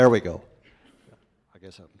There we go. I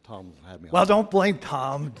guess Tom had me on. Well, don't blame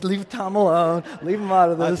Tom. Leave Tom alone. Leave him out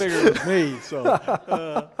of I this. figured it was me, so.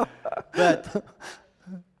 But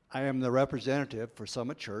I am the representative for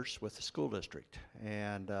Summit Church with the school district.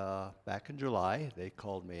 And back in July, they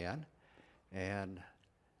called me in and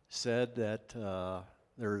said that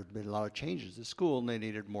there had been a lot of changes at school and they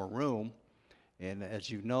needed more room. And as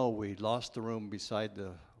you know, we lost the room beside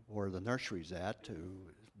where the nursery's at to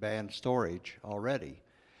ban storage already.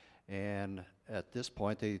 And at this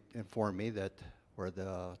point, they informed me that where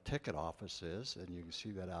the ticket office is, and you can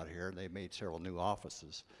see that out here, they made several new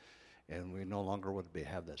offices. And we no longer would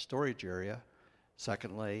have that storage area.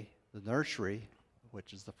 Secondly, the nursery,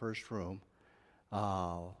 which is the first room,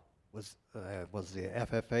 was the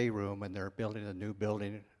FFA room, and they're building a new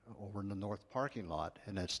building over in the north parking lot.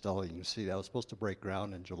 And that's still, you can see that was supposed to break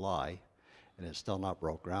ground in July, and it's still not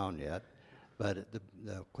broke ground yet. But the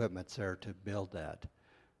equipment's there to build that.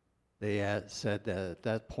 They had said that at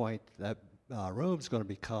that point, that room's going to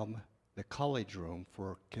become the college room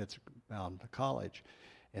for kids bound to college.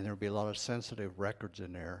 And there would be a lot of sensitive records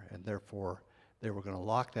in there, and therefore they were going to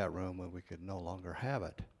lock that room and we could no longer have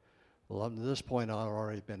it. Well, up to this point, I've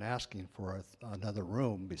already been asking for another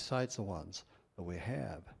room besides the ones that we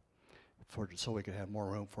have, so we could have more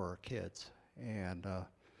room for our kids. And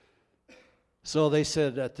so they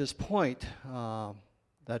said at this point,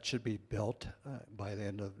 that should be built by the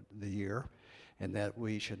end of the year, and that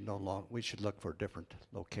we should look for a different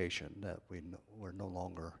location, that we're no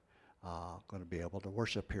longer going to be able to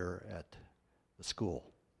worship here at the school.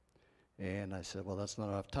 And I said, well, that's not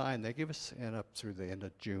enough time. They give us up through the end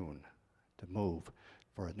of June to move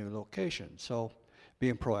for a new location. So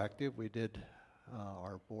being proactive, we did,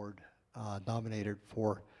 our board nominated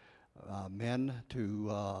for men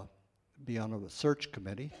to be on a search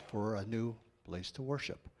committee for a new place to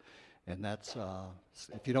worship. And that's,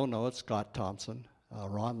 if you don't know, it's Scott Thompson,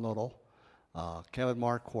 Ron Little, Kevin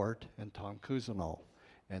Marquardt, and Tom Cousineau.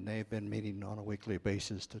 And they've been meeting on a weekly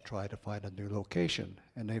basis to try to find a new location.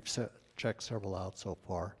 And they've checked several out so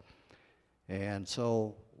far. And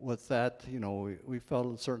so with that, you know, we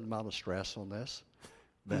felt a certain amount of stress on this.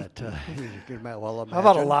 But you can well imagine. How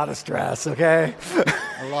about a lot of stress, okay?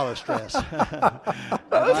 A lot of stress. And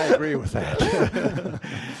I agree with that.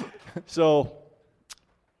 So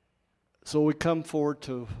we come forward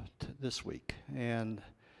to this week, and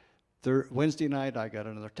Wednesday night I got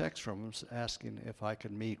another text from him asking if I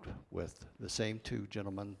could meet with the same two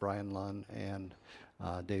gentlemen, Brian Lunn and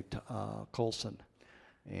Dave Colson,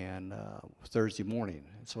 and Thursday morning.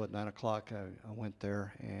 And so at 9 o'clock I went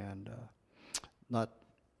there, and not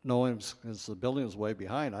knowing, because the building was way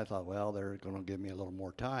behind, I thought, well, they're going to give me a little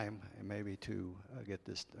more time and maybe to get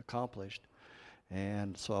this accomplished.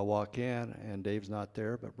 And so I walk in, and Dave's not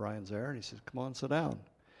there, but Brian's there, and he says, come on, sit down. And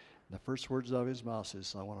the first words out of his mouth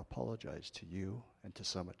is, I want to apologize to you and to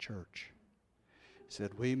Summit Church. He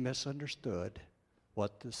said, we misunderstood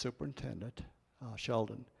what the superintendent,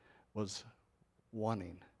 Sheldon, was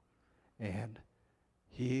wanting. And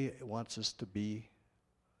he wants us to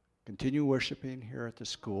continue worshiping here at the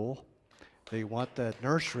school. They want that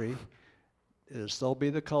nursery. It'll still be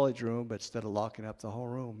the college room, but instead of locking up the whole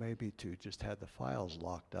room, maybe to just have the files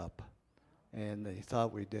locked up. And they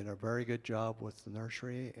thought we did a very good job with the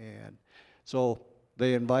nursery. And so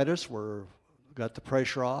they invite us. Got the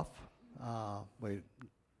pressure off. The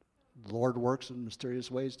Lord works in mysterious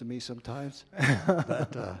ways to me sometimes.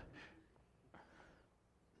 But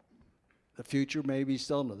the future maybe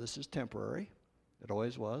still, no, this is temporary. It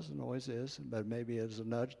always was and always is. But maybe as a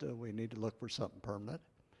nudge that we need to look for something permanent.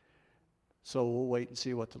 So we'll wait and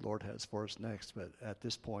see what the Lord has for us next. But at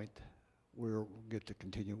this point, we'll get to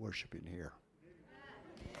continue worshiping here.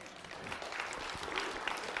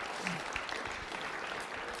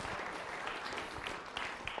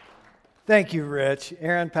 Thank you, Rich.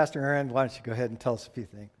 Pastor Aaron, why don't you go ahead and tell us a few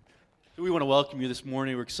things. We want to welcome you this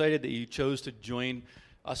morning. We're excited that you chose to join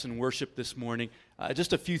us in worship this morning.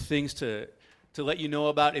 Just a few things to let you know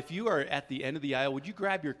about. If you are at the end of the aisle, would you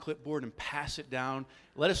grab your clipboard and pass it down?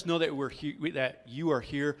 Let us know that that you are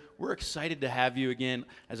here. We're excited to have you again,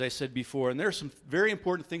 as I said before. And there are some very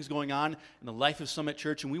important things going on in the life of Summit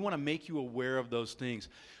Church, and we want to make you aware of those things.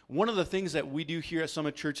 One of the things that we do here at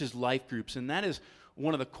Summit Church is life groups, and that is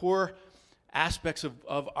one of the core aspects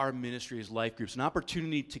of our ministry is life groups, an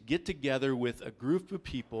opportunity to get together with a group of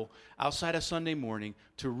people outside of Sunday morning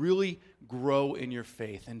to really grow in your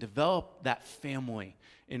faith and develop that family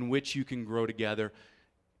in which you can grow together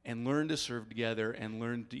and learn to serve together and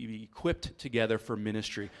learn to be equipped together for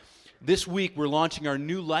ministry. this week we're launching our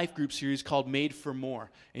new life group series called Made for More.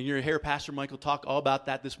 And you're here, Pastor Michael talked all about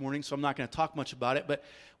that this morning, so I'm not going to talk much about it. But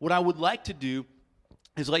what I would like to do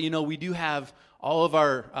is let you know we do have all of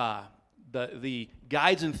our the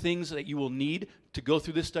guides and things that you will need to go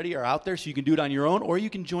through this study are out there, so you can do it on your own, or you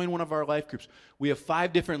can join one of our life groups. We have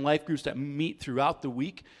 5 different life groups that meet throughout the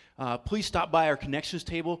week. Please stop by our connections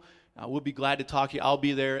table. We'll be glad to talk to you. I'll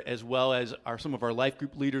be there, as well as some of our life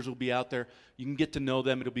group leaders will be out there. You can get to know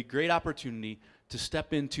them. It'll be a great opportunity to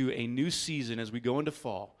step into a new season as we go into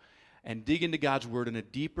fall and dig into God's Word in a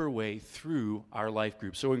deeper way through our life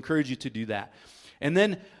group. So I encourage you to do that. And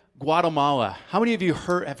then Guatemala. How many of you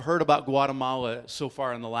have heard about Guatemala so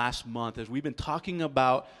far in the last month as we've been talking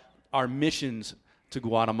about our missions to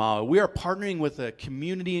Guatemala? We are partnering with a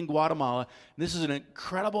community in Guatemala. This is an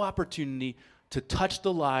incredible opportunity to touch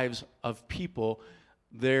the lives of people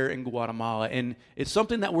there in Guatemala. And it's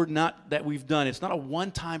something that we've done. It's not a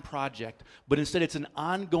one-time project, but instead it's an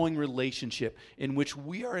ongoing relationship in which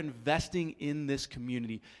we are investing in this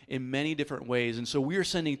community in many different ways. And so we are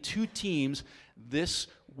sending 2 teams this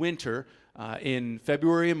winter in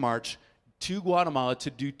February and March to Guatemala to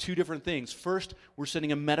do 2 different things. First, we're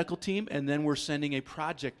sending a medical team, and then we're sending a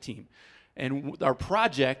project team. And our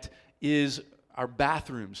project is our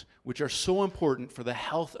bathrooms, which are so important for the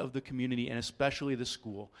health of the community and especially the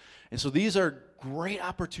school. And so these are great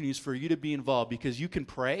opportunities for you to be involved, because you can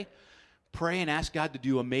pray and ask God to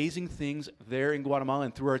do amazing things there in Guatemala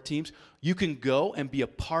and through our teams. You can go and be a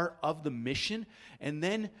part of the mission, and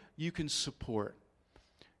then you can support.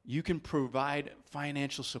 You can provide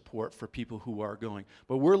financial support for people who are going.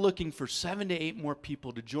 But we're looking for 7 to 8 more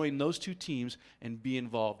people to join those 2 teams and be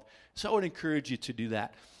involved. So I would encourage you to do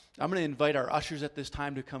that. I'm going to invite our ushers at this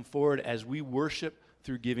time to come forward as we worship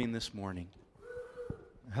through giving this morning.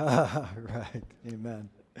 Right. Amen.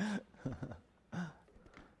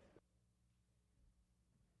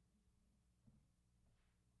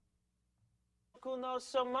 Who knows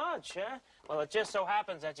so much, huh? Well, it just so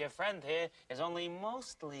happens that your friend here is only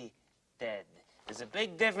mostly dead. There's a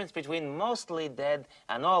big difference between mostly dead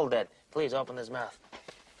and all dead. Please open his mouth.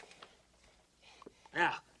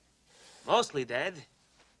 Now, mostly dead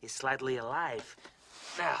is slightly alive.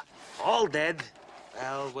 Now, all dead,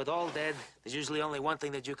 well, with all dead, there's usually only one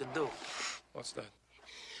thing that you can do. What's that?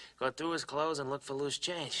 Go through his clothes and look for loose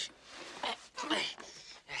change.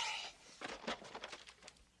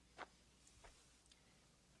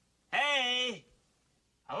 Hey!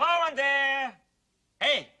 Hello in there!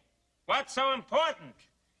 Hey, what's so important?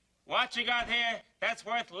 What you got here that's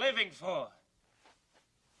worth living for?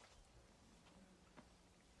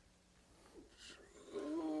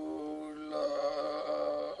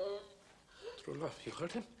 True love, you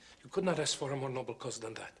heard him? You could not ask for a more noble cause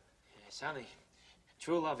than that. Sonny,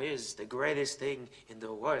 true love is the greatest thing in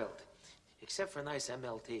the world. Except for a nice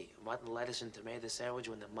MLT, mutton, lettuce, and tomato sandwich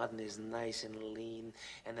when the mutton is nice and lean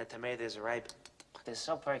and the tomato is ripe. They're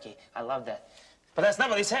so perky. I love that. But that's not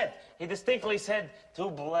what he said. He distinctly said to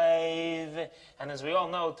blave. And as we all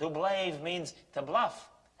know, to blave means to bluff.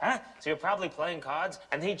 Huh? So you're probably playing cards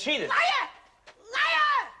and he cheated. Liar!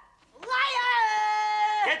 Liar!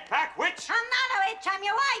 Liar! Get back, witch! I'm not a witch, I'm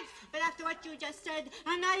your wife. But after what you just said,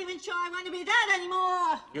 I'm not even sure I want to be that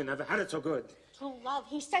anymore. You never had it so good. True love.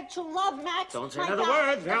 He said true love, Max. Don't say My another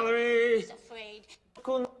God. word, Valerie. He's afraid.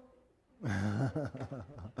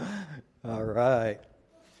 All right.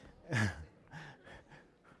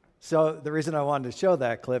 So the reason I wanted to show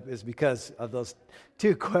that clip is because of those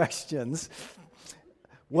 2 questions.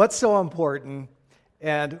 What's so important,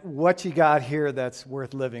 and what you got here that's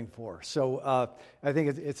worth living for? So I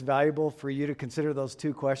think it's valuable for you to consider those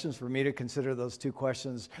 2 questions, for me to consider those 2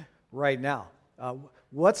 questions right now.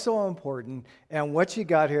 What's so important, and what you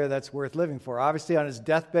got here that's worth living for? Obviously, on his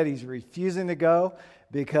deathbed, he's refusing to go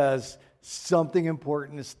because something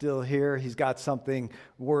important is still here. He's got something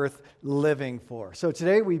worth living for. So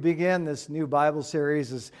today we begin this new Bible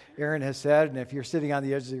series, as Aaron has said, and if you're sitting on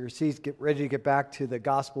the edge of your seats, get ready to get back to the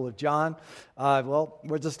Gospel of John.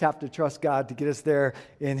 We'll just have to trust God to get us there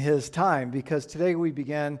in His time, because today we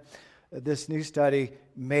begin this new study,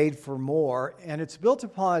 Made for More, and it's built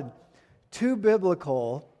upon 2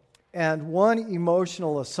 biblical and 1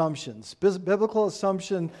 emotional assumptions. Biblical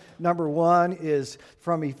assumption number 1 is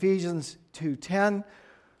from Ephesians 2:10.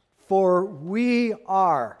 For we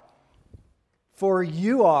are, for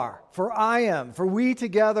you are, for I am, for we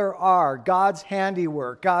together are God's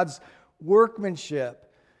handiwork, God's workmanship,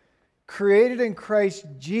 created in Christ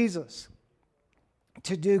Jesus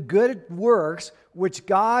to do good works which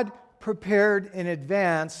God prepared in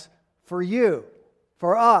advance for you,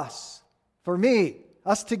 for us, for me,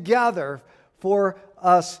 us together, for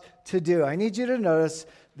us to do. I need you to notice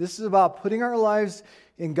this is about putting our lives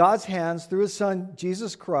in God's hands through His Son,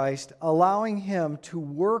 Jesus Christ, allowing Him to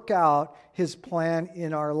work out His plan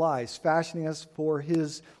in our lives, fashioning us for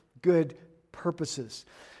His good purposes.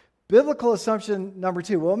 Biblical assumption number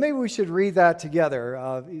 2. Well, maybe we should read that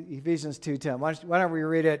together, Ephesians 2:10. Why don't we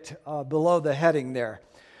read it below the heading there?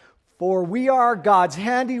 For we are God's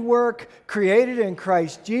handiwork, created in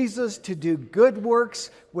Christ Jesus to do good works,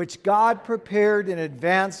 which God prepared in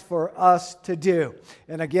advance for us to do.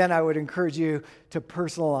 And again, I would encourage you to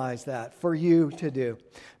personalize that, for you to do.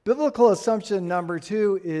 Biblical assumption number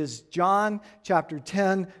 2 is John chapter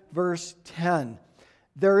 10, verse 10.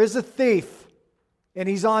 There is a thief, and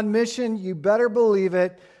he's on mission, you better believe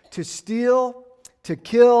it, to steal, to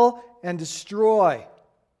kill, and destroy.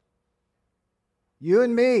 You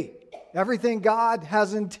and me. Everything God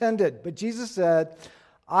has intended. But Jesus said,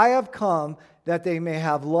 I have come that they may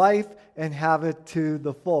have life and have it to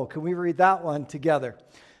the full. Can we read that one together?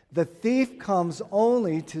 The thief comes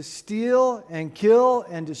only to steal and kill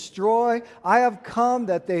and destroy. I have come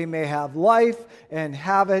that they may have life and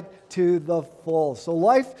have it to the full. So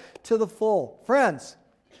life to the full. Friends,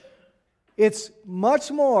 it's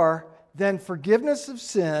much more than forgiveness of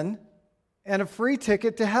sin and a free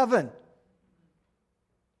ticket to heaven.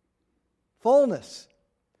 Fullness.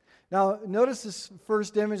 Now, notice this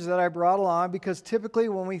first image that I brought along, because typically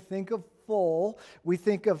when we think of full, we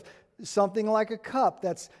think of something like a cup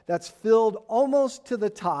that's filled almost to the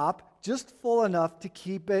top, just full enough to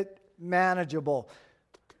keep it manageable.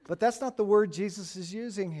 But that's not the word Jesus is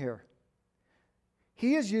using here.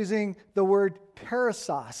 He is using the word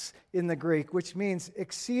perissos in the Greek, which means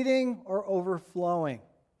exceeding or overflowing.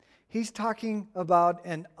 He's talking about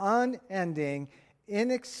an unending,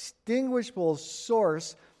 inextinguishable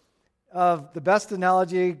source of, the best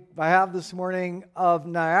analogy I have this morning, of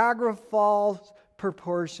Niagara Falls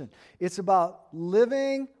proportion. It's about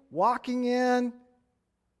living, walking in,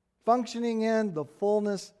 functioning in the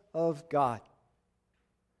fullness of God.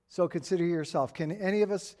 So consider yourself. Can any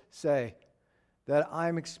of us say that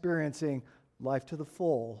I'm experiencing life to the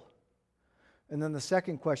full? And then the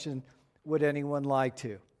second question, would anyone like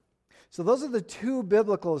to? So those are the 2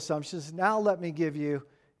 biblical assumptions. Now let me give you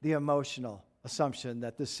the emotional assumption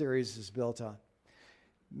that this series is built on.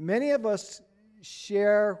 Many of us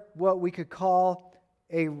share what we could call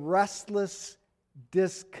a restless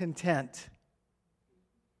discontent.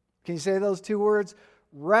 Can you say those 2 words?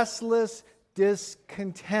 Restless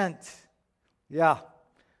discontent. Yeah.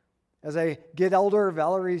 As I get older,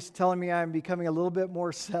 Valerie's telling me I'm becoming a little bit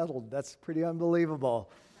more settled. That's pretty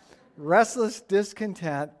unbelievable. Restless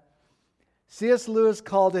discontent. C.S. Lewis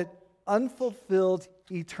called it unfulfilled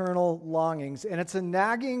eternal longings. And it's a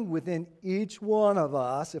nagging within each one of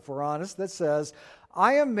us, if we're honest, that says,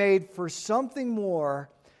 I am made for something more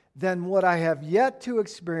than what I have yet to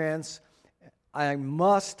experience. I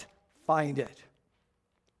must find it.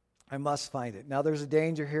 I must find it. Now, there's a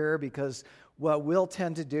danger here, because what we'll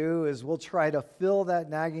tend to do is we'll try to fill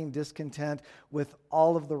that nagging discontent with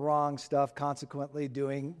all of the wrong stuff, consequently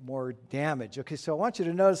doing more damage. Okay, so I want you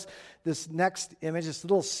to notice this next image, this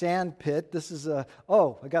little sand pit. This is I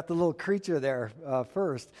got the little creature there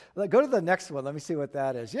first. Go to the next one. Let me see what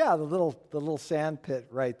that is. Yeah, the little sand pit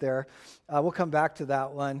right there. We'll come back to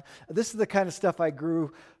that one. This is the kind of stuff I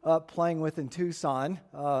grew up playing with in Tucson.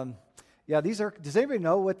 Does anybody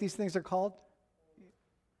know what these things are called?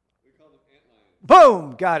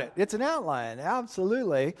 Boom! Got it. It's an antlion,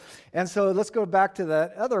 absolutely. And so let's go back to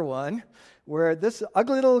that other one where this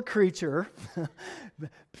ugly little creature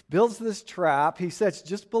builds this trap. He sits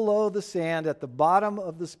just below the sand at the bottom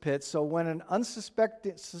of this pit, so when an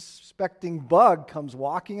unsuspecting bug comes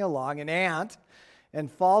walking along, an ant,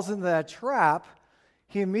 and falls into that trap,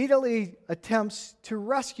 he immediately attempts to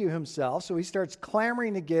rescue himself, so he starts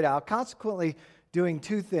clamoring to get out, consequently doing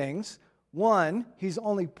 2 things. One, he's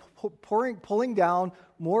only pulling down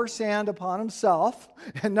more sand upon himself.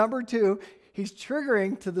 And number 2, he's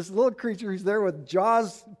triggering to this little creature who's there with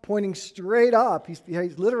jaws pointing straight up. He's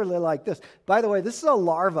literally like this. By the way, this is a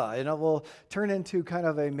larva, and it will turn into kind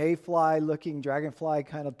of a mayfly-looking, dragonfly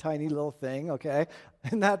kind of tiny little thing, okay?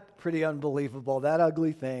 Isn't that pretty unbelievable, that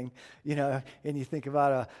ugly thing? And you think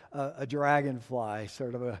about a dragonfly,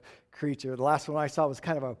 sort of a creature. The last one I saw was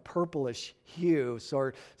kind of a purplish hue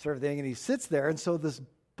sort of thing, and he sits there, and so this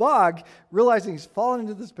bug, realizing he's fallen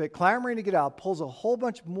into this pit, clamoring to get out, pulls a whole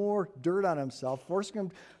bunch more dirt on himself, forcing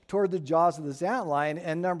him toward the jaws of this antlion,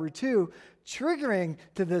 and number 2, triggering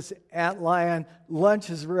to this antlion, lunch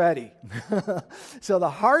is ready. So the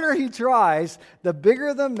harder he tries, the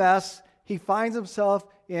bigger the mess he finds himself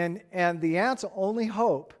in, and the ant's only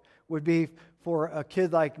hope would be for a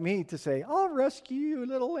kid like me to say, I'll rescue you,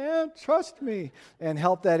 little ant, trust me, and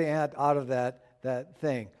help that ant out of that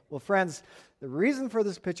thing. Well, friends, the reason for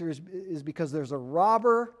this picture is because there's a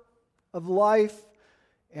robber of life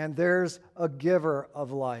and there's a giver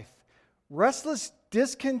of life. Restless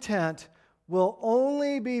discontent will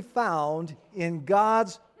only be found in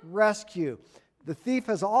God's rescue. The thief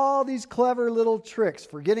has all these clever little tricks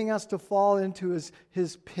for getting us to fall into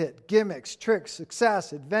his pit. Gimmicks, tricks,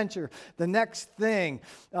 success, adventure, the next thing,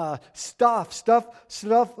 stuff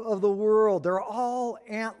of the world. They're all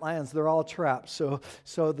antlands. They're all traps.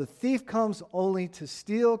 So the thief comes only to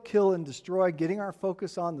steal, kill, and destroy, getting our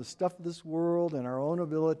focus on the stuff of this world and our own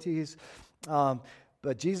abilities.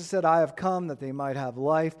 But Jesus said, I have come that they might have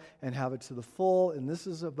life and have it to the full. And this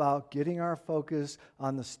is about getting our focus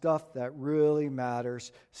on the stuff that really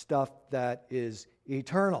matters, stuff that is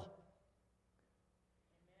eternal.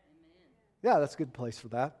 Amen. Yeah, that's a good place for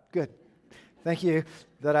that. Good. Thank you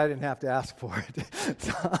that I didn't have to ask for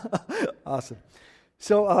it. Awesome.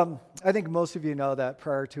 So I think most of you know that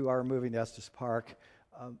prior to our moving to Estes Park,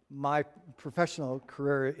 my professional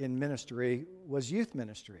career in ministry was youth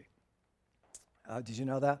ministry. Did you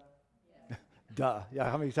know that? Yeah. Duh.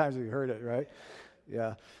 Yeah, how many times have you heard it, right?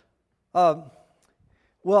 Yeah.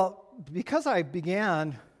 Well, because I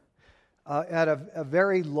began at a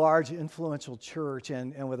very large, influential church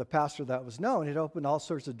and with a pastor that was known, it opened all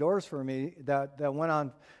sorts of doors for me that went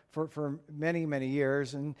on for many, many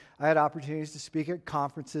years. And I had opportunities to speak at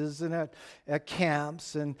conferences and at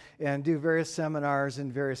camps and do various seminars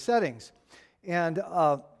in various settings. And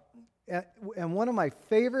one of my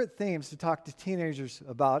favorite themes to talk to teenagers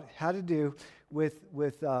about had to do with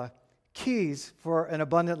keys for an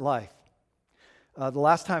abundant life. The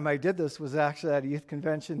last time I did this was actually at a youth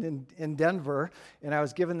convention in Denver, and I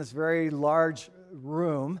was given this very large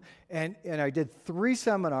room, and I did 3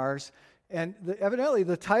 seminars, and evidently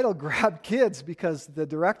the title grabbed kids because the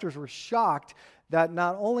directors were shocked that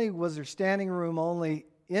not only was there standing room only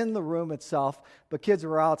in the room itself, but kids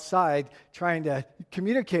were outside trying to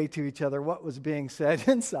communicate to each other what was being said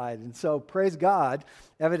inside. And so, praise God,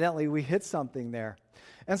 evidently we hit something there.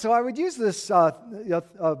 And so I would use this a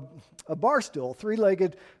bar stool,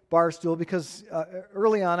 3-legged bar stool, because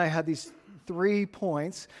early on I had these 3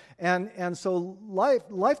 points. And so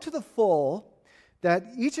life to the full, that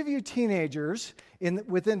each of you teenagers,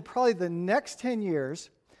 within probably the next 10 years,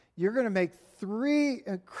 you're going to make 3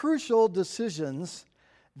 crucial decisions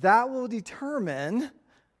that will determine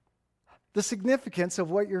the significance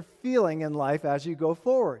of what you're feeling in life as you go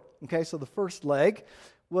forward. Okay, so the first leg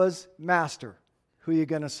was master. Who are you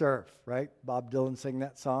going to serve, right? Bob Dylan sang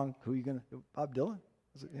that song. Who are you going to, Bob Dylan?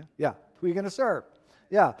 Is it? Yeah. Who are you going to serve?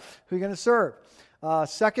 Yeah, who are you going to serve?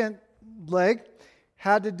 Second leg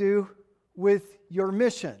had to do with your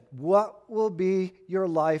mission. What will be your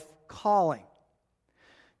life calling?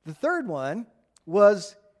 The third one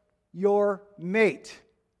was your mate.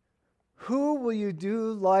 Who will you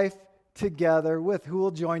do life together with? Who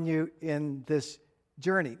will join you in this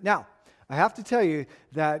journey? Now, I have to tell you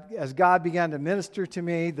that as God began to minister to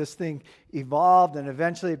me, this thing evolved and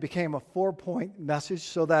eventually it became a 4-point message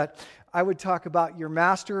so that I would talk about your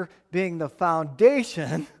master being the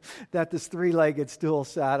foundation that this 3-legged stool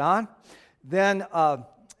sat on. Then on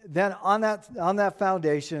that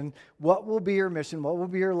foundation, what will be your mission? What will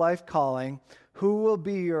be your life calling? Who will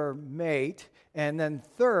be your mate? And then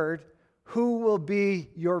third, who will be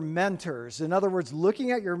your mentors? In other words,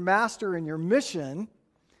 looking at your master and your mission,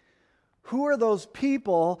 who are those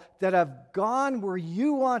people that have gone where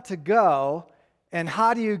you want to go, and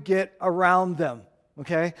how do you get around them?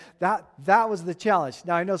 Okay, that was the challenge.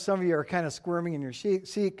 Now, I know some of you are kind of squirming in your seat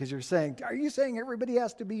because you're saying, are you saying everybody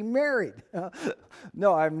has to be married?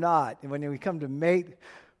 No, I'm not. And when we come to mate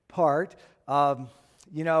part,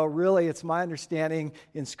 really it's my understanding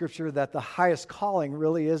in Scripture that the highest calling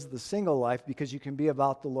really is the single life because you can be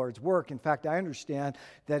about the Lord's work. In fact, I understand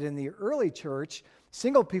that in the early church,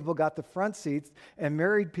 single people got the front seats and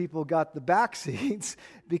married people got the back seats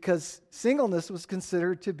because singleness was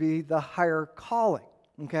considered to be the higher calling,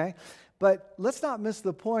 okay? But let's not miss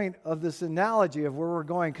the point of this analogy of where we're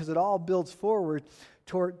going because it all builds forward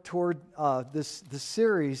toward this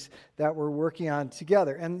series that we're working on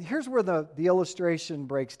together. And here's where the illustration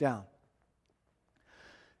breaks down.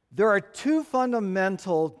 There are 2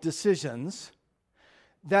 fundamental decisions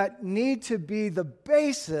that need to be the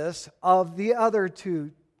basis of the other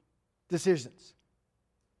 2 decisions.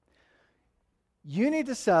 We need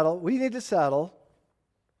to settle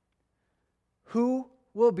who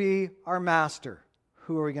will be our master.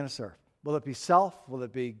 Who are we going to serve? Will it be self? Will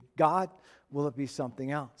it be God? Will it be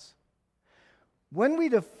something else? When we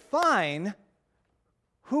define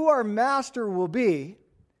who our master will be,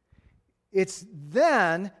 it's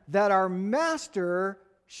then that our master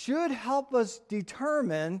should help us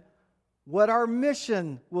determine what our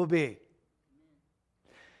mission will be.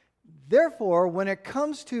 Therefore, when it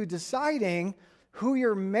comes to deciding who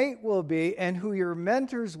your mate will be and who your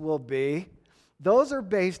mentors will be, those are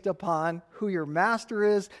based upon who your master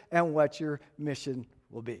is and what your mission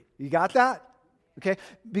will be. You got that? Okay?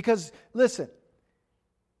 Because, listen,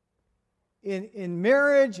 in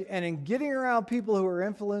marriage and in getting around people who are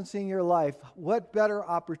influencing your life, what better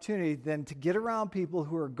opportunity than to get around people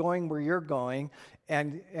who are going where you're going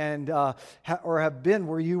or have been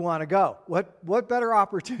where you want to go? What better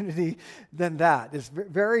opportunity than that? It's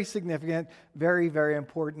very significant, very, very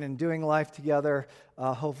important in doing life together.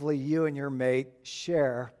 Hopefully you and your mate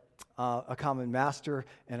share a common master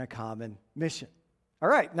and a common mission. All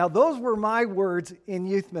right, now those were my words in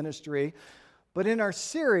youth ministry, but in our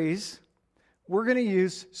series, we're going to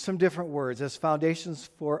use some different words as foundations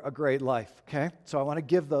for a great life, okay? So I want to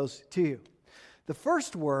give those to you. The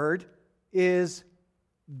first word is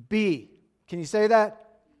be. Can you say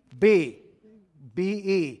that? Be.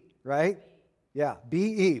 B-E, right? Yeah,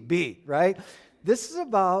 B-E, be, right? This is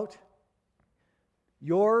about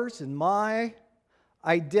yours and my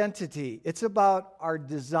identity. It's about our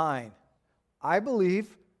design. I believe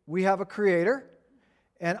we have a creator,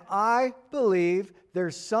 and I believe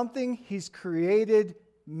there's something he's created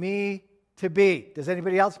me to be. Does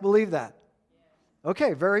anybody else believe that?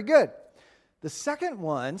 Okay, very good. The second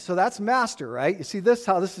one, so that's master, right? You see this,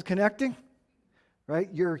 how this is connecting? Right?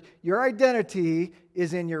 Your identity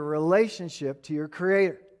is in your relationship to your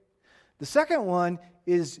creator. The second one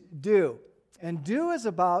is do. And do is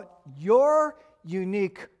about your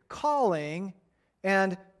unique calling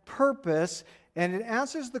and purpose, and it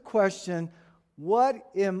answers the question, what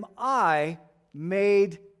am I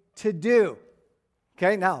made to do?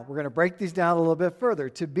 Okay, now we're going to break these down a little bit further.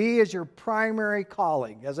 To be is your primary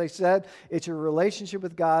calling. As I said, it's your relationship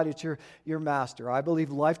with God, it's your master. I believe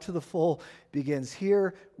life to the full begins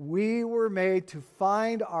here. We were made to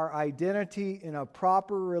find our identity in a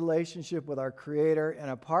proper relationship with our Creator, and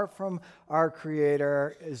apart from our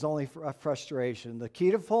Creator is only a frustration. The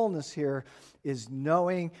key to fullness here is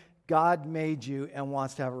knowing God made you and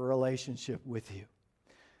wants to have a relationship with you.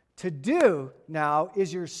 To do now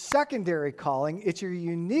is your secondary calling. It's your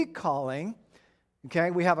unique calling.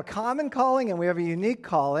 Okay, we have a common calling and we have a unique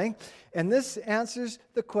calling. And this answers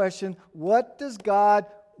the question, what does God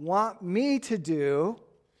want me to do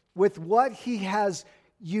with what He has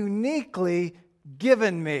uniquely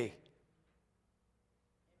given me?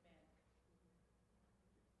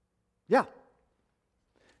 Yeah.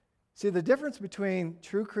 See, the difference between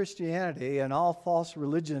true Christianity and all false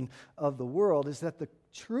religion of the world is that the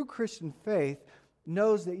true Christian faith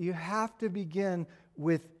knows that you have to begin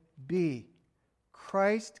with be.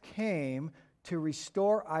 Christ came to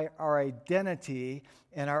restore our identity,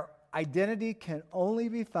 and our identity can only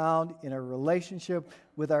be found in a relationship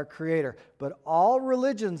with our Creator. But all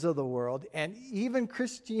religions of the world, and even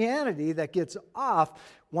Christianity that gets off,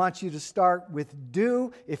 wants you to start with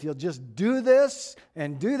do. If you'll just do this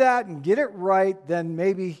and do that and get it right, then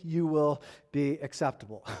maybe you will be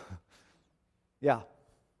acceptable. Yeah.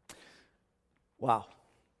 Wow.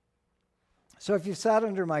 So if you've sat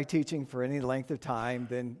under my teaching for any length of time,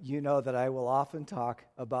 then you know that I will often talk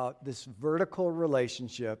about this vertical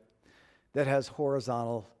relationship that has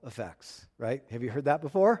horizontal effects, right? Have you heard that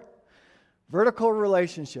before? Vertical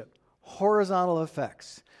relationship, horizontal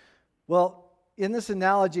effects. Well, in this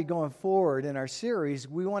analogy going forward in our series,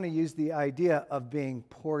 we want to use the idea of being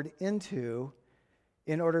poured into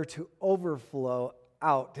in order to overflow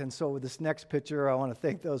out. And so with this next picture, I want to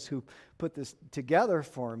thank those who put this together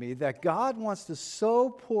for me, that God wants to so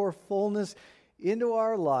pour fullness into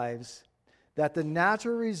our lives that the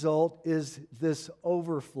natural result is this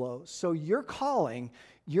overflow. So your calling,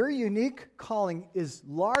 your unique calling, is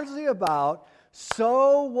largely about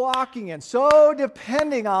so walking and so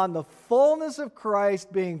depending on the fullness of Christ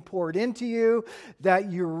being poured into you that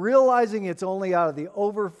you're realizing it's only out of the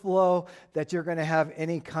overflow that you're going to have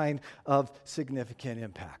any kind of significant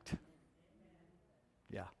impact.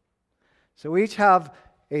 Yeah. So we each have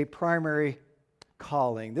a primary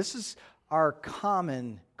calling. This is our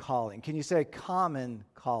common calling. Can you say common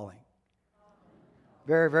calling?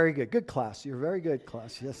 Very, very good. Good class. You're very good,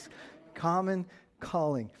 class. Yes. Common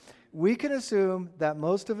calling. We can assume that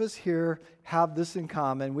most of us here have this in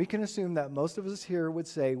common. We can assume that most of us here would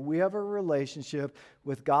say we have a relationship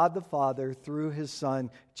with God the Father through His Son,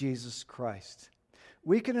 Jesus Christ.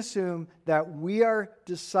 We can assume that we are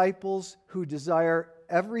disciples who desire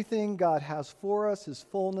everything God has for us, His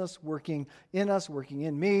fullness working in us, working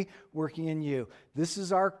in me, working in you. This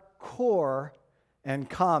is our core and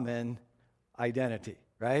common identity,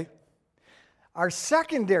 right? Our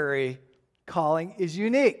secondary calling is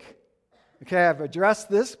unique. Okay, I've addressed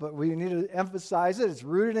this, but we need to emphasize it. It's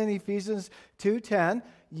rooted in Ephesians 2:10.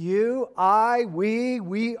 You, I,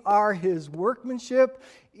 we are His workmanship,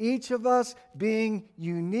 each of us being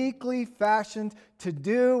uniquely fashioned to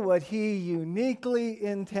do what He uniquely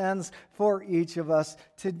intends for each of us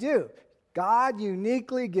to do. God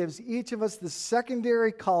uniquely gives each of us the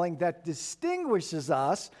secondary calling that distinguishes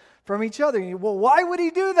us from each other. Well, why would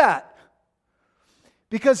He do that?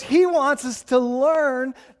 Because He wants us to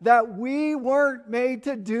learn that we weren't made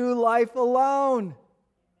to do life alone.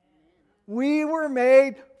 We were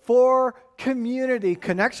made for community,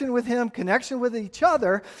 connection with Him, connection with each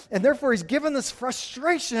other, and therefore He's given this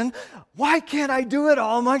frustration. Why can't I do it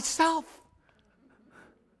all myself?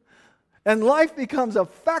 And life becomes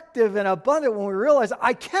effective and abundant when we realize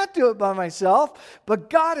I can't do it by myself, but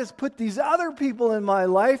God has put these other people in my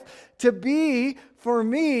life to be for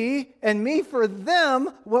me and me for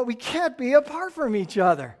them what we can't be apart from each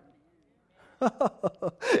other.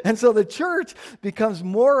 And so the church becomes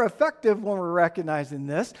more effective when we're recognizing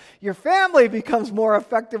this. Your family becomes more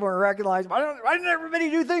effective when we're recognizing, why doesn't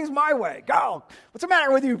everybody do things my way? Go! What's the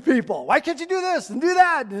matter with you people? Why can't you do this and do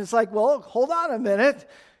that? And it's like, well, hold on a minute.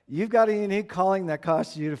 You've got a unique calling that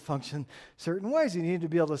causes you to function certain ways. You need to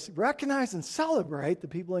be able to recognize and celebrate the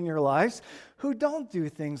people in your lives who don't do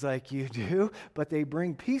things like you do, but they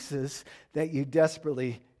bring pieces that you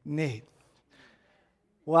desperately need.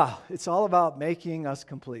 Wow, it's all about making us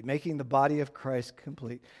complete, making the body of Christ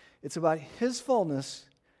complete. It's about His fullness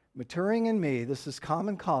maturing in me. This is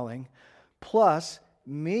common calling, plus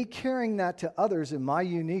me carrying that to others in my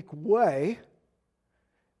unique way,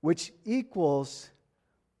 which equals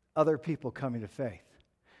other people coming to faith,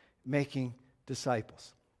 making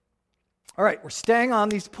disciples. All right, we're staying on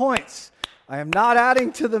these points. I am not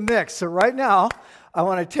adding to the mix. So right now, I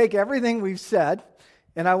want to take everything we've said,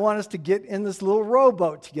 and I want us to get in this little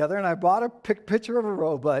rowboat together. And I brought a picture of a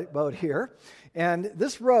rowboat here. And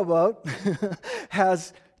this rowboat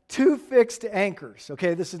has two fixed anchors.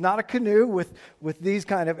 Okay, this is not a canoe with these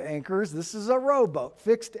kind of anchors. This is a rowboat,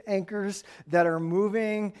 fixed anchors that are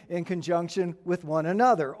moving in conjunction with one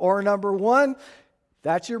another. Or number one,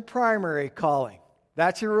 that's your primary calling.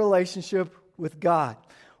 That's your relationship with God.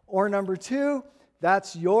 Or number two,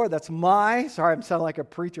 that's my, sorry, I'm sounding like a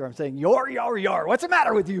preacher. I'm saying your. What's the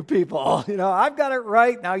matter with you people? I've got it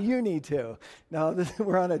right. Now you need to. No,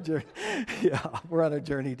 we're on a journey. Yeah, we're on a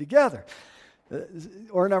journey together.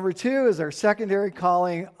 Or number two is our secondary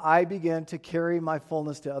calling. I begin to carry my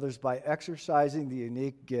fullness to others by exercising the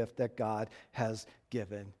unique gift that God has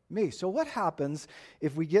given me. So what happens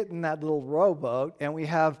if we get in that little rowboat and we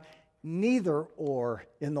have neither oar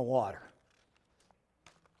in the water?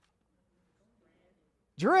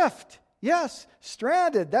 Drift. Yes,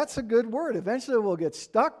 stranded. That's a good word. Eventually we'll get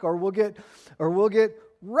stuck or we'll get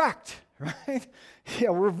wrecked, right?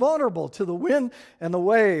 Yeah, we're vulnerable to the wind and the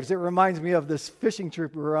waves. It reminds me of this fishing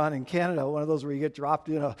trip we were on in Canada, one of those where you get dropped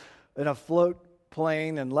in a float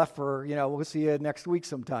plane and left for, we'll see you next week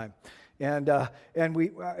sometime. And our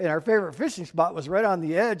favorite fishing spot was right on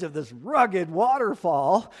the edge of this rugged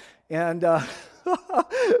waterfall. And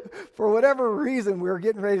for whatever reason, we were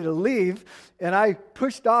getting ready to leave, and I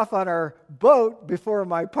pushed off on our boat before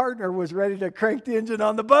my partner was ready to crank the engine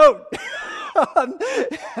on the boat.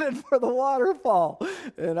 Headed for the waterfall.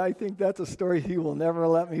 And I think that's a story he will never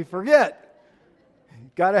let me forget.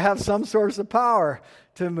 Got to have some source of power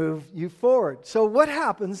to move you forward. So what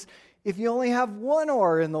happens if you only have one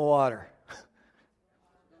oar in the water?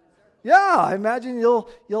 Yeah, I imagine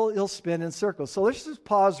you'll spin in circles. So let's just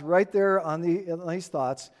pause right there on these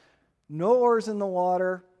thoughts. No oars in the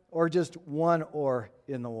water, or just one oar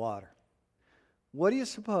in the water. What do you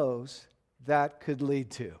suppose that could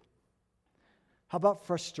lead to? How about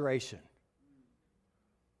frustration?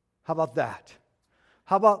 How about that?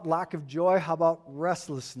 How about lack of joy? How about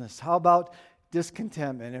restlessness? How about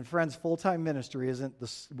discontentment? And friends, full-time ministry isn't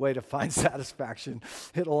the way to find satisfaction.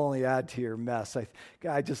 It'll only add to your mess.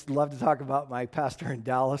 I just love to talk about my pastor in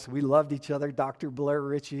Dallas. We loved each other, Dr. Blair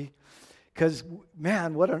Ritchie, because,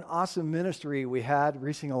 man, what an awesome ministry we had,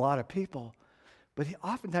 reaching a lot of people. But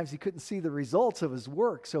oftentimes he couldn't see the results of his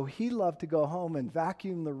work, so he loved to go home and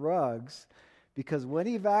vacuum the rugs, because when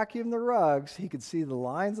he vacuumed the rugs, he could see the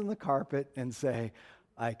lines in the carpet and say,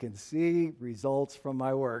 I can see results from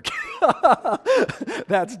my work.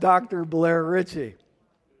 That's Dr. Blair Ritchie.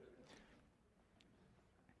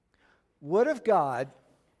 What if God,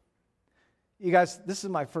 You guys, this is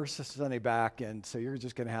my first Sunday back, and so you're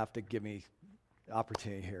just going to have to give me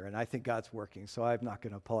opportunity here. And I think God's working, so I'm not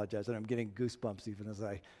going to apologize. And I'm getting goosebumps even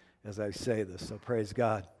as I say this, so praise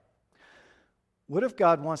God. What if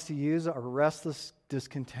God wants to use our restless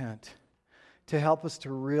discontent to help us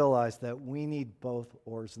to realize that we need both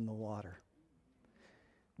oars in the water?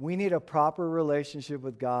 We need a proper relationship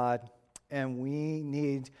with God, and we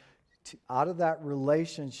need to, out of that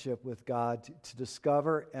relationship with God, to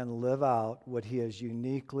discover and live out what He has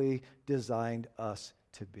uniquely designed us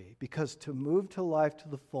to be. Because to move to life to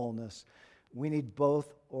the fullness, we need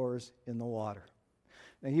both oars in the water.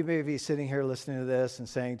 Now, you may be sitting here listening to this and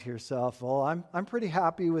saying to yourself, well, I'm pretty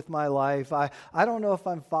happy with my life. I don't know if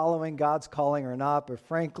I'm following God's calling or not, but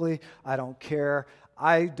frankly, I don't care.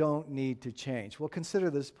 I don't need to change. Well, consider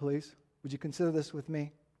this, please. Would you consider this with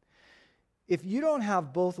me? If you don't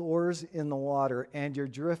have both oars in the water and you're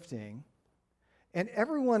drifting, and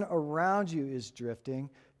everyone around you is drifting,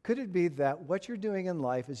 could it be that what you're doing in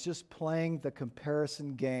life is just playing the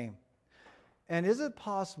comparison game? And is it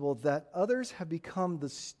possible that others have become the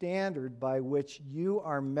standard by which you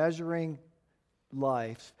are measuring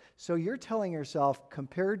life? So you're telling yourself,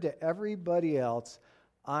 compared to everybody else,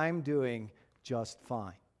 I'm doing just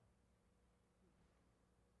fine.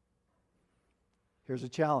 Here's a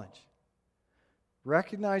challenge.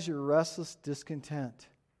 Recognize your restless discontent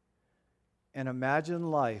and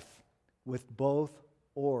imagine life with both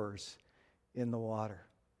oars in the water,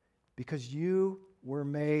 because you were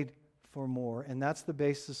made for more, and that's the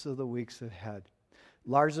basis of the weeks ahead.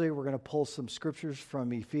 Largely, we're going to pull some scriptures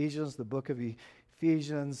from Ephesians, the book of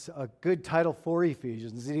Ephesians, a good title for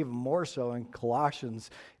Ephesians, and even more so in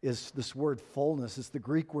Colossians, is this word fullness. It's the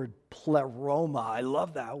Greek word pleroma. I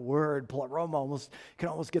love that word. Pleroma, you can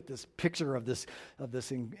almost get this picture of this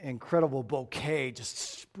incredible bouquet just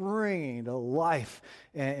springing to life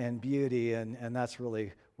and beauty, and that's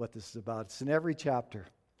really what this is about. It's in every chapter.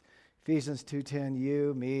 Ephesians 2:10,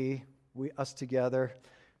 you, me, us together,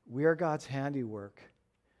 we are God's handiwork,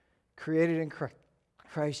 created in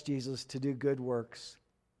Christ Jesus to do good works,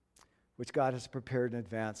 which God has prepared in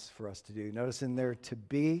advance for us to do. Notice in there, to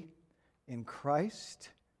be in Christ,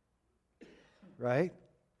 right?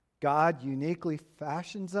 God uniquely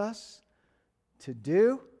fashions us to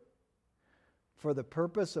do for the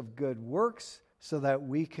purpose of good works so that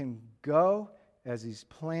we can go as He's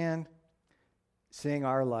planned, seeing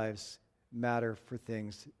our lives matter for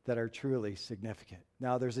things that are truly significant.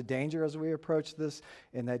 Now, there's a danger as we approach this,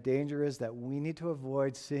 and that danger is that we need to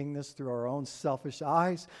avoid seeing this through our own selfish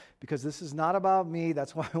eyes, because this is not about me.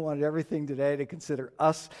 That's why I wanted everything today to consider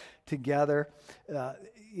us together.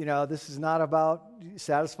 This is not about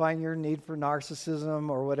satisfying your need for narcissism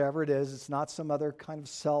or whatever it is. It's not some other kind of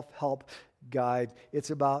self-help guide.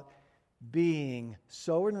 It's about being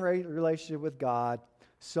so in relationship with God,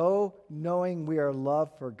 so knowing we are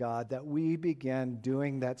loved for God, that we begin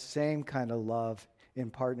doing that same kind of love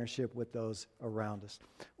in partnership with those around us.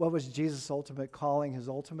 What was Jesus' ultimate calling? His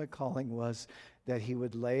ultimate calling was that He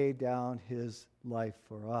would lay down His life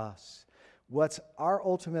for us. What's our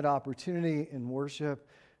ultimate opportunity in worship?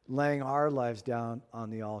 Laying our lives down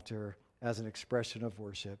on the altar as an expression of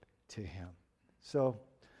worship to Him. So,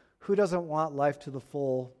 who doesn't want life to the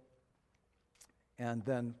full? And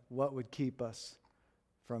then what would keep us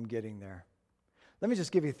from getting there? Let me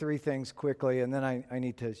just give you three things quickly, and then I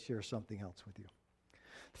need to share something else with you.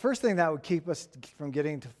 The first thing that would keep us from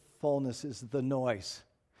getting to fullness is the noise.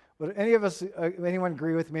 Would anyone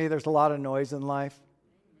agree with me? There's a lot of noise in life.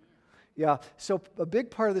 Yeah, so a big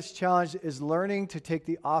part of this challenge is learning to take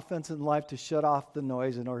the offense in life to shut off the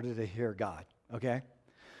noise in order to hear God, okay?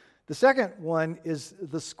 The second one is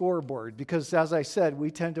the scoreboard, because as I said, we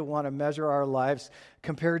tend to want to measure our lives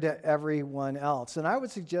compared to everyone else. And I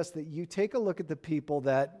would suggest that you take a look at the people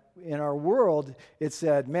that in our world, it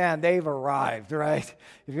said, man, they've arrived, right?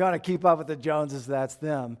 If you want to keep up with the Joneses, that's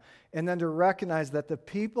them. And then to recognize that the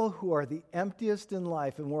people who are the emptiest in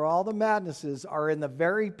life and where all the madness is are in the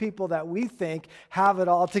very people that we think have it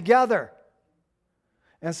all together.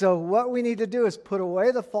 And so what we need to do is put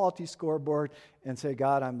away the faulty scoreboard and say,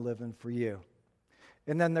 God, I'm living for you.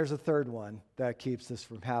 And then there's a third one that keeps this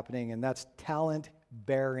from happening, and that's talent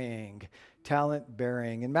bearing. Talent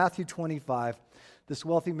bearing. In Matthew 25, this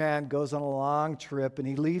wealthy man goes on a long trip, and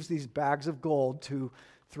he leaves these bags of gold to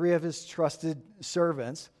 3 of his trusted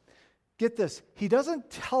servants. Get this, he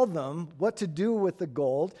doesn't tell them what to do with the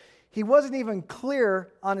gold. He wasn't even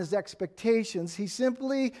clear on his expectations. He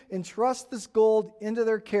simply entrusts this gold into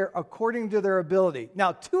their care according to their ability.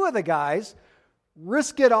 Now, 2 of the guys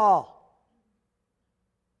risk it all.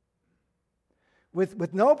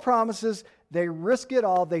 With no promises, they risk it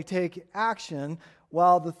all, they take action,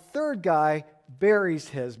 while the third guy buries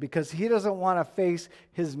his because he doesn't want to face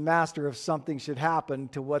his master if something should happen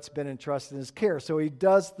to what's been entrusted in his care. So he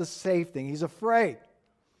does the safe thing. He's afraid.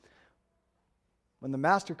 When the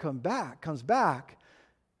master comes back,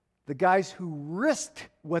 the guys who risked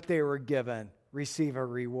what they were given receive a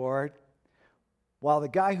reward, while the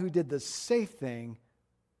guy who did the safe thing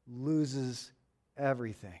loses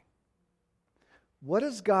everything. What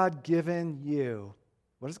has God given you?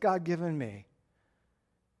 What has God given me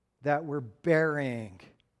that we're burying?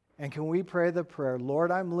 And can we pray the prayer,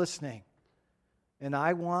 Lord, I'm listening, and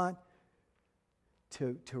I want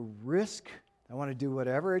to risk, I want to do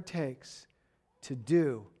whatever it takes to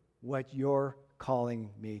do what you're calling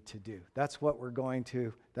me to do. That's what we're going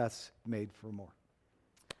to, that's Made for More.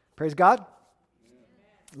 Praise God.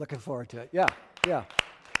 Amen. Looking forward to it. Yeah.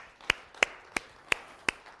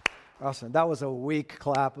 Awesome. That was a weak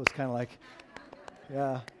clap. It was kind of like,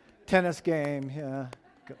 yeah, tennis game.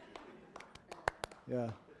 Yeah.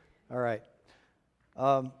 All right.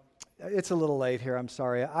 It's a little late here. I'm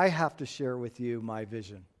sorry. I have to share with you my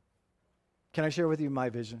vision. Can I share with you my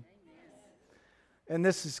vision? And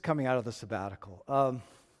this is coming out of the sabbatical.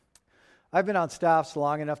 I've been on staffs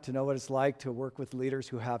long enough to know what it's like to work with leaders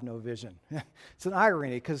who have no vision. It's an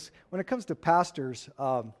irony because when it comes to pastors,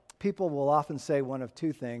 people will often say one of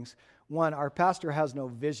two things. One, our pastor has no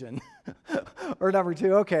vision. Or number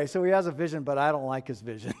two, okay, so he has a vision, but I don't like his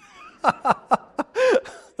vision.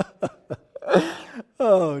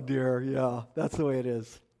 Oh, dear, yeah, that's the way it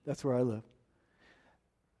is. That's where I live.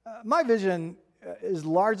 My vision is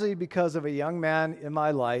largely because of a young man in my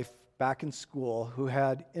life back in school who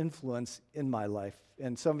had influence in my life.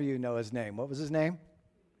 And some of you know his name. What was his name?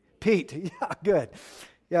 Pete. Yeah, good.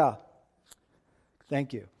 Yeah.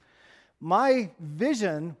 Thank you. My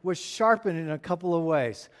vision was sharpened in a couple of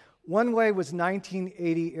ways. One way was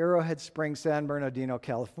 1980 Arrowhead Springs, San Bernardino,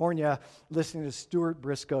 California, listening to Stuart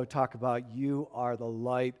Briscoe talk about you are the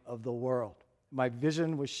light of the world. My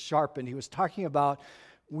vision was sharpened. He was talking about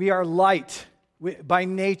we are light by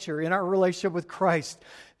nature in our relationship with Christ.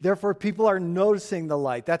 Therefore, people are noticing the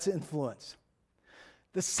light. That's influence.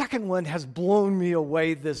 The second one has blown me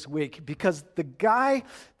away this week because the guy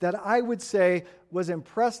that I would say was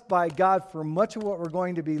impressed by God for much of what we're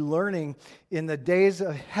going to be learning in the days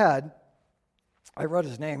ahead, I wrote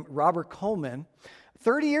his name, Robert Coleman.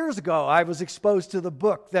 30 years ago, I was exposed to the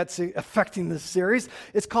book that's affecting this series.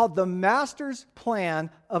 It's called The Master's Plan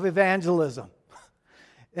of Evangelism.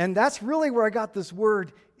 And that's really where I got this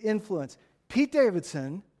word influence. Pete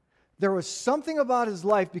Davidson, there was something about his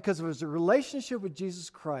life because of his relationship with Jesus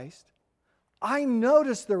Christ. I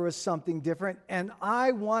noticed there was something different, and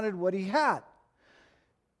I wanted what he had.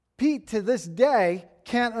 Pete, to this day,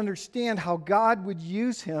 can't understand how God would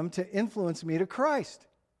use him to influence me to Christ.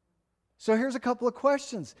 So here's a couple of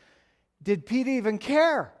questions. Did Pete even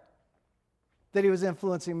care that he was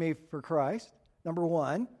influencing me for Christ? Number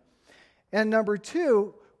one. And number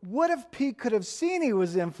two, what if Pete could have seen he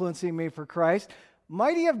was influencing me for Christ?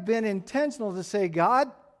 Might he have been intentional to say, God,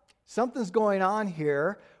 something's going on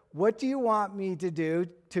here. What do you want me to do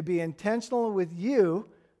to be intentional with you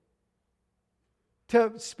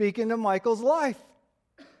to speak into Michael's life?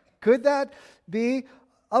 Could that be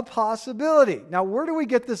a possibility? Now, where do we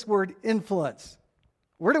get this word influence?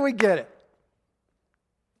 Where do we get it?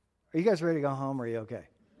 Are you guys ready to go home, or are you okay?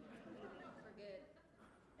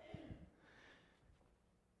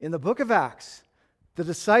 In the book of Acts, the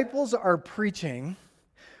disciples are preaching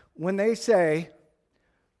when they say,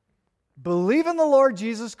 believe in the Lord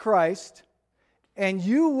Jesus Christ, and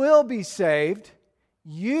you will be saved,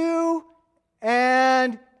 you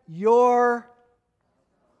and your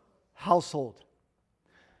household.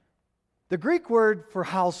 The Greek word for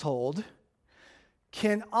household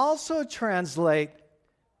can also translate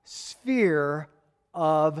sphere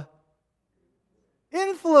of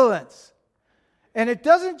influence. And it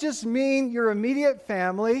doesn't just mean your immediate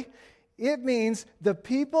family. It means the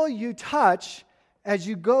people you touch as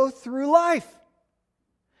you go through life.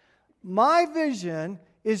 My vision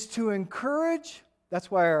is to encourage,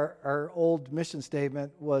 that's why our old mission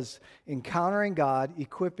statement was encountering God,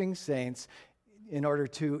 equipping saints in order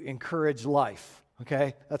to encourage life.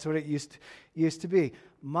 Okay? That's what it used to be.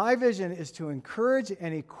 My vision is to encourage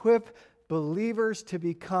and equip believers to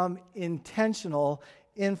become intentional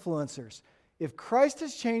influencers. If Christ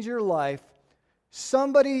has changed your life,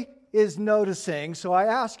 somebody is noticing. So I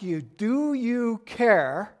ask you, do you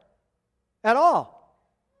care at all?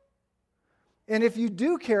 And if you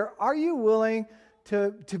do care, are you willing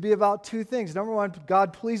to be about two things? Number one,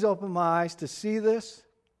 God, please open my eyes to see this.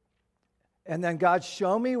 And then, God,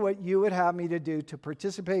 show me what you would have me to do to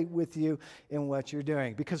participate with you in what you're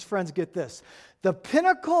doing. Because, friends, get this. The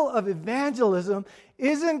pinnacle of evangelism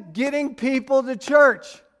isn't getting people to church.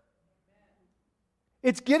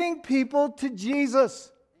 It's getting people to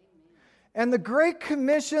Jesus. And the Great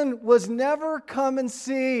Commission was never come and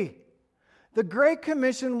see. The Great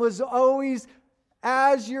Commission was always,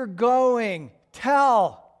 as you're going,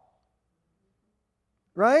 tell.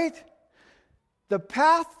 Right? The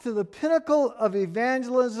path to the pinnacle of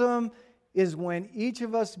evangelism is when each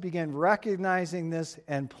of us begin recognizing this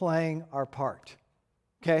and playing our part.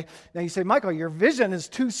 Okay? Now you say, Michael, your vision is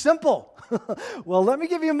too simple. Well, let me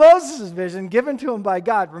give you Moses' vision given to him by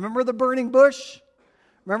God. Remember the burning bush?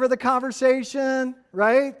 Remember the conversation,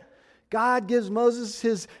 right? God gives Moses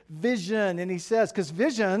his vision, and he says, because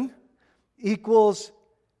vision equals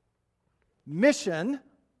mission.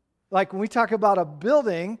 Like when we talk about a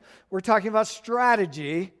building, we're talking about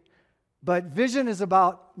strategy, but vision is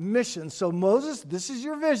about mission. So Moses, this is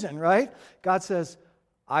your vision, right? God says,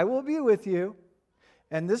 I will be with you,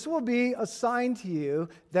 and this will be a sign to you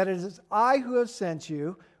that it is I who have sent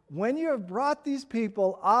you. When you have brought these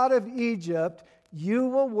people out of Egypt, you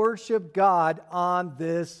will worship God on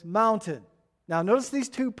this mountain. Now notice these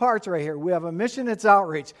two parts right here. We have a mission, it's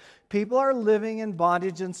outreach. People are living in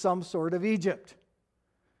bondage in some sort of Egypt.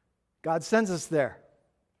 God sends us there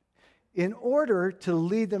in order to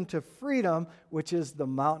lead them to freedom, which is the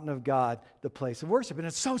mountain of God, the place of worship. And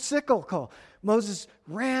it's so cyclical. Moses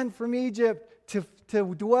ran from Egypt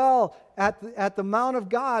to dwell at the Mount of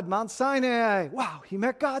God, Mount Sinai. Wow, he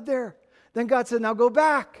met God there. Then God said, now go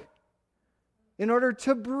back in order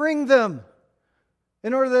to bring them,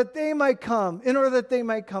 in order that they might come, in order that they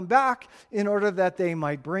might come back, in order that they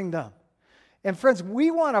might bring them. And friends,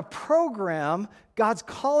 we want to program God's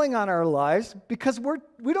calling on our lives because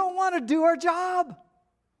we don't want to do our job.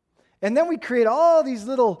 And then we create all these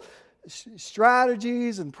little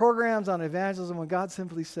strategies and programs on evangelism when God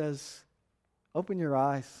simply says, open your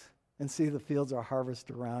eyes and see the fields are harvest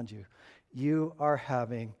around you. You are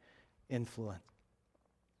having influence.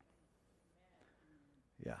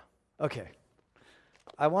 Yeah. Okay.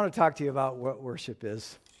 I want to talk to you about what worship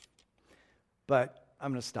is, but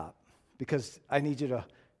I'm going to stop because I need you to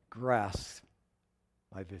grasp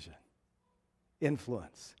my vision.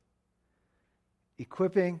 Influence.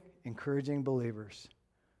 Equipping, encouraging believers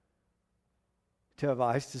to have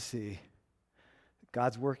eyes to see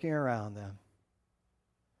God's working around them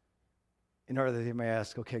in order that they may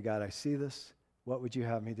ask, okay, God, I see this. What would you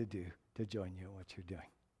have me to do to join you in what you're doing?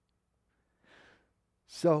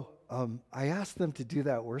 So I asked them to do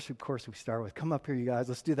that worship course we start with. Come up here, you guys.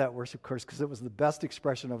 Let's do that worship course because it was the best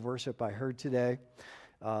expression of worship I heard today,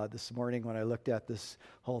 this morning when I looked at this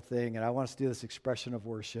whole thing. And I want us to do this expression of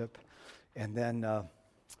worship. And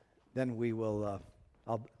then we will,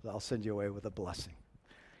 I'll send you away with a blessing.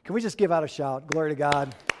 Can we just give out a shout? Glory to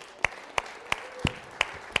God.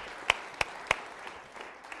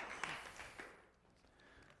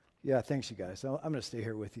 Yeah, thanks, you guys. I'm going to stay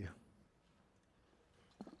here with you.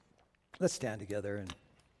 Let's stand together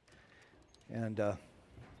and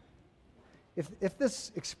if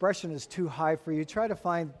this expression is too high for you, try to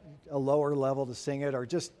find a lower level to sing it, or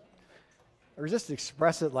just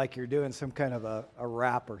express it like you're doing some kind of a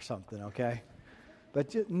rap or something. Okay,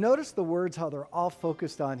 but notice the words, how they're all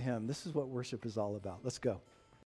focused on Him. This is what worship is all about. Let's go.